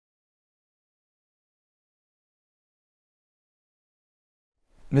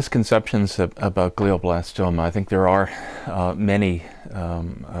Misconceptions about glioblastoma. I think there are many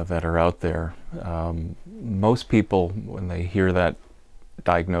that are out there. Most people, when they hear that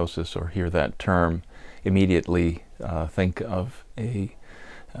diagnosis or hear that term, immediately think of a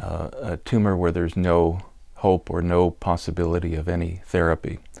tumor where there's no hope or no possibility of any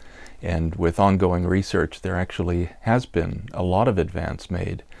therapy. And with ongoing research, there actually has been a lot of advance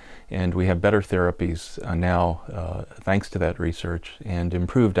made, and we have better therapies now thanks to that research, and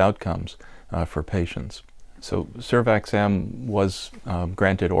improved outcomes for patients. So SurVaxM was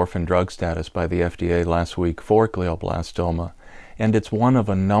granted Orphan Drug Status by the FDA last week for glioblastoma, and it's one of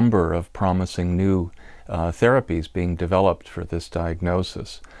a number of promising new therapies being developed for this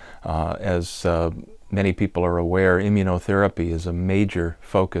diagnosis. As many people are aware, immunotherapy is a major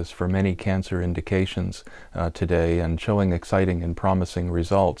focus for many cancer indications today, and showing exciting and promising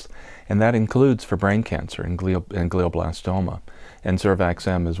results. And that includes for brain cancer and glioblastoma. And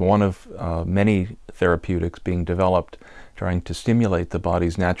SurVaxM is one of many therapeutics being developed trying to stimulate the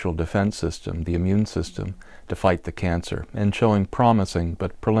body's natural defense system, the immune system, to fight the cancer, and showing promising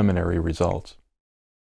but preliminary results.